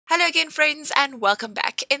Hello again, friends, and welcome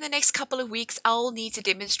back. In the next couple of weeks, I'll need to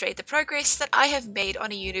demonstrate the progress that I have made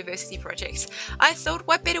on a university project. I thought,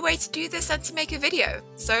 what better way to do this than to make a video?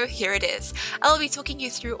 So here it is. I'll be talking you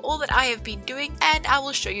through all that I have been doing, and I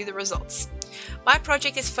will show you the results. My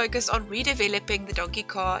project is focused on redeveloping the donkey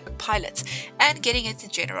car pilot and getting it to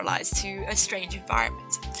generalize to a strange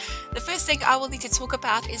environment. The first thing I will need to talk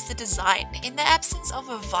about is the design. In the absence of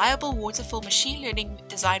a viable waterfall machine learning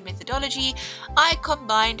design methodology, I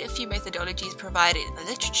combined a few methodologies provided in the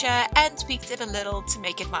literature and tweaked it a little to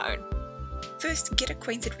make it my own. First, get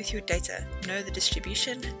acquainted with your data, know the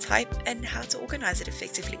distribution, type, and how to organize it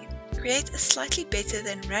effectively. Create a slightly better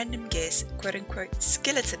than random guess quote-unquote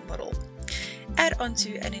skeleton model. Add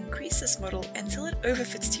onto and increase this model until it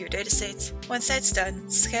overfits to your dataset. Once that's done,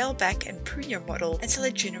 scale back and prune your model until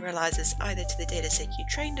it generalizes either to the dataset you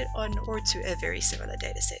trained it on or to a very similar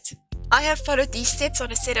dataset. I have followed these steps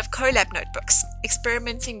on a set of Colab notebooks,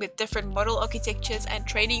 experimenting with different model architectures and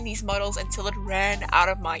training these models until it ran out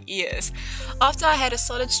of my ears. After I had a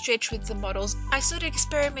solid stretch with the models, I started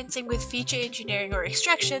experimenting with feature engineering or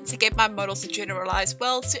extraction to get my models to generalize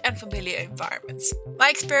well to unfamiliar environments. My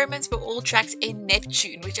experiments were all tracked in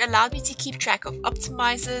Neptune, which allowed me to keep track of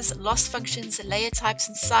optimizers, loss functions, layer types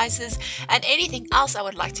and sizes, and anything else I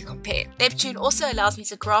would like to compare. Neptune also allows me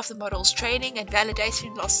to graph the model's training and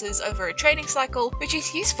validation losses over a training cycle, which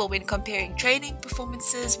is useful when comparing training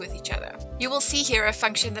performances with each other. You will see here a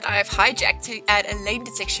function that I have hijacked to add a lane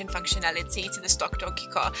detection functionality to the stock donkey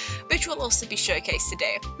car, which will also be showcased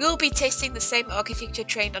today. We will be testing the same architecture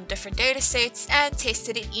trained on different datasets and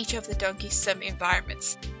tested in each of the donkey sim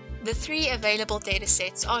environments. The three available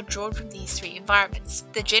datasets are drawn from these three environments.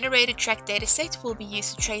 The generated track dataset will be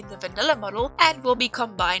used to train the vanilla model and will be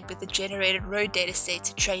combined with the generated road dataset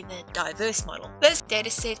to train the diverse model. This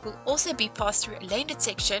dataset will also be passed through a lane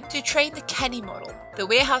detection to train the canny model. The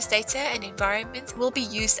warehouse data and environment will be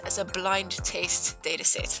used as a blind test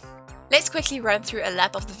dataset. Let's quickly run through a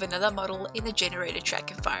lap of the vanilla model in the generated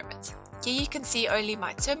track environment. Here you can see only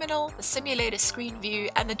my terminal, the simulator screen view,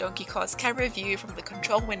 and the donkey car's camera view from the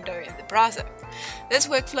control window in the browser. This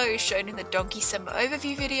workflow is shown in the Donkey Sim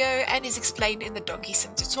overview video and is explained in the Donkey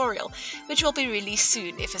Sim tutorial, which will be released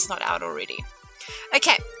soon if it's not out already.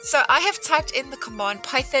 Okay, so I have typed in the command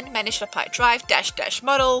python manage.py drive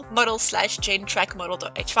model /gen track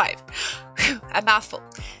model.h5. A mouthful.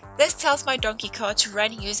 This tells my donkey car to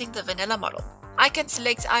run using the vanilla model. I can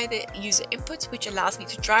select either user input, which allows me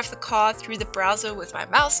to drive the car through the browser with my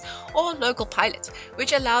mouse, or local pilot,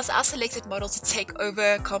 which allows our selected model to take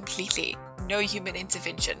over completely. No human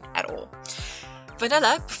intervention at all.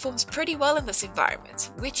 Vanilla performs pretty well in this environment,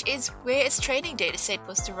 which is where its training dataset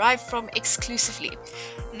was derived from exclusively.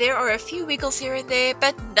 There are a few wiggles here and there,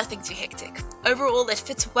 but nothing too hectic. Overall, it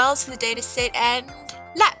fits well to the dataset and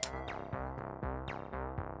lap.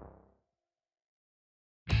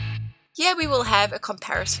 Here we will have a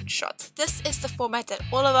comparison shot. This is the format that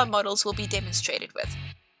all of our models will be demonstrated with.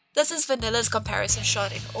 This is Vanilla's comparison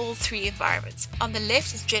shot in all three environments. On the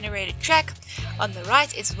left is generated track, on the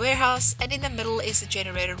right is warehouse, and in the middle is the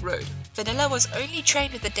generated road. Vanilla was only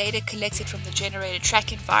trained with the data collected from the generated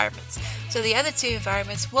track environments, so the other two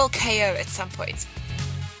environments will KO at some point.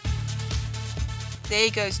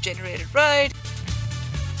 There goes generated road.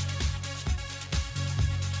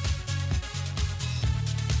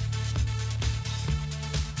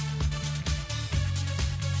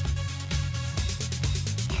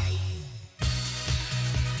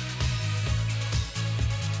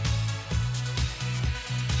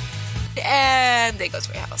 And there goes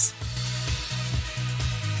warehouse.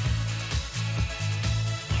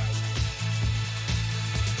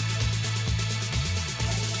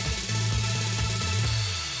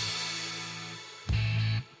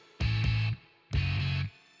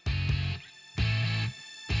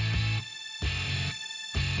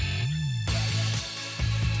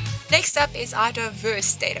 Next up is our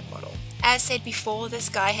diverse data model. As said before, this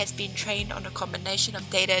guy has been trained on a combination of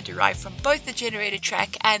data derived from both the generated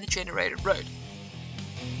track and the generated road.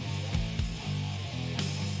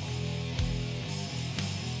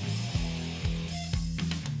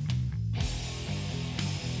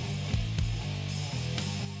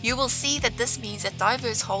 You will see that this means that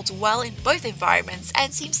diverse holds well in both environments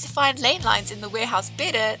and seems to find lane lines in the warehouse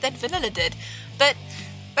better than vanilla did, but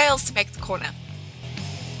fails to make the corner.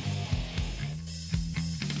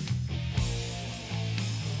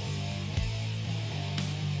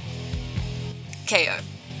 KO.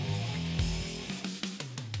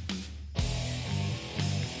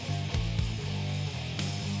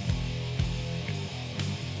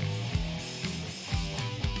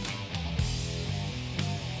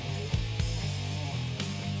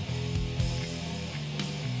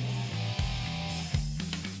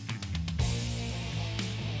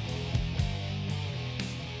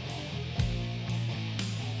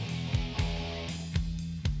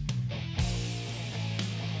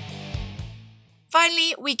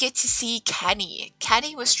 Finally, we get to see Canny.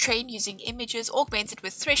 Canny was trained using images augmented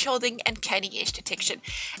with thresholding and canny edge detection,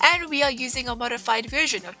 and we are using a modified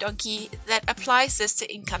version of Donkey that applies this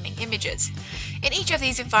to incoming images. In each of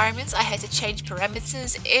these environments, I had to change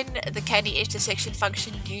parameters in the canny edge detection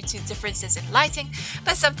function due to differences in lighting,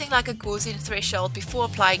 but something like a Gaussian threshold before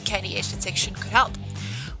applying canny edge detection could help.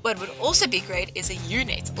 What would also be great is a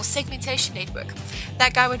UNet or segmentation network.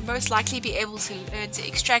 That guy would most likely be able to learn to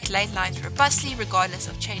extract lane lines robustly regardless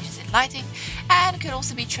of changes in lighting, and could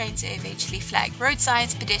also be trained to eventually flag road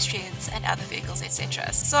signs, pedestrians and other vehicles,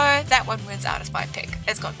 etc. So that one wins out as my pick.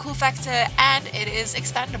 It's got cool factor and it is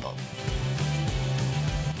expandable.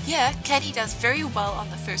 Here, Canny does very well on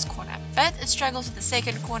the first corner, but it struggles with the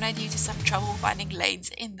second corner due to some trouble finding lanes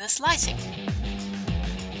in this lighting.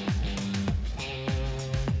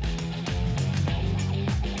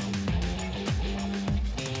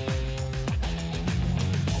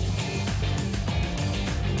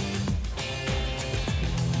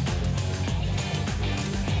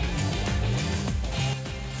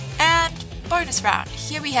 Bonus round.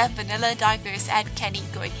 Here we have Vanilla, Diverse and Canny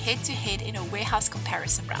going head to head in a warehouse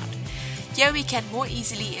comparison round. Here we can more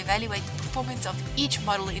easily evaluate the performance of each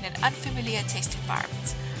model in an unfamiliar test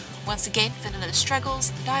environment. Once again, Vanilla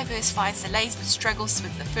struggles, Diverse finds the lanes but struggles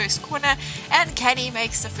with the first corner, and Canny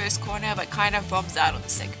makes the first corner but kind of bombs out on the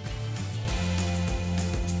second.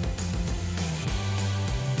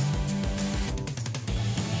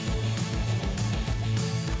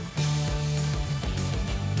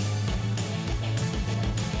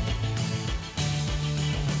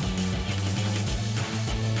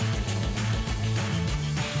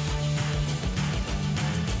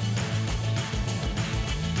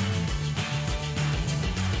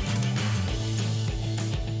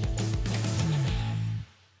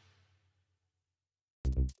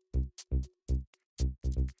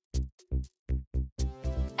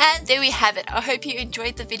 And there we have it. I hope you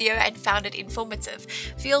enjoyed the video and found it informative.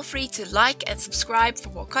 Feel free to like and subscribe for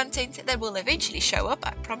more content that will eventually show up,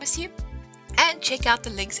 I promise you. And check out the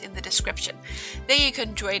links in the description. There you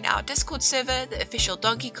can join our Discord server, the official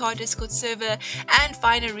Donkey Car Discord server, and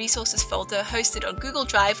find a resources folder hosted on Google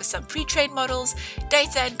Drive with some pre-trained models,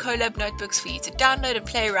 data and collab notebooks for you to download and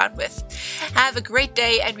play around with. Have a great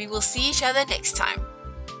day and we will see each other next time.